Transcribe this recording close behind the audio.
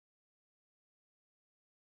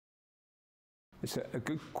It's a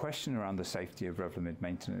good question around the safety of Revlimid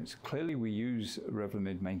maintenance. Clearly, we use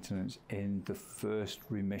Revlimid maintenance in the first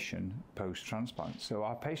remission post-transplant. So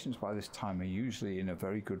our patients by this time are usually in a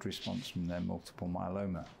very good response from their multiple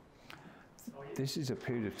myeloma. This is a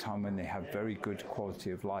period of time when they have very good quality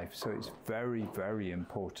of life. So it's very, very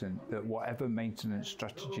important that whatever maintenance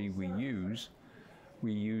strategy we use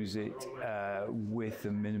it with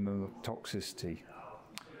a minimum of toxicity.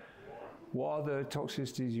 What are the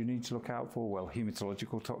toxicities you need to look out for? Well,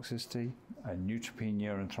 hematological toxicity,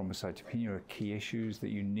 neutropenia and thrombocytopenia are key issues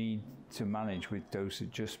that you need to manage with dose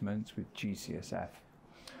adjustments with GCSF.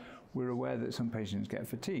 We're aware that some patients get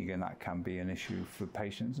fatigue, and that can be an issue for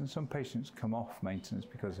patients, and some patients come off maintenance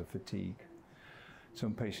because of fatigue.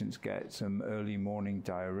 Some patients get some early morning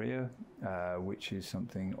diarrhea, which is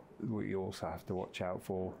something we also have to watch out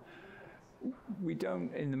for. We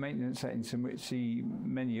don't, in the maintenance setting, see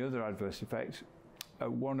many other adverse effects.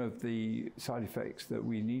 One of the side effects that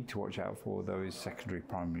we need to watch out for, though, is secondary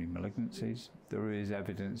primary malignancies. There is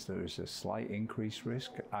evidence there is a slight increased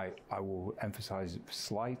risk. I will emphasize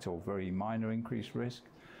slight or very minor increased risk.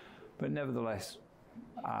 But nevertheless,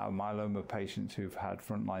 our myeloma patients who've had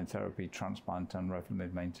frontline therapy, transplant and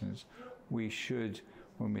Revlimid maintenance, we should,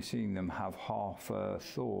 when we're seeing them, have half a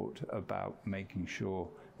thought about making sure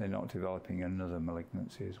they're not developing another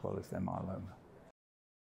malignancy as well as their myeloma.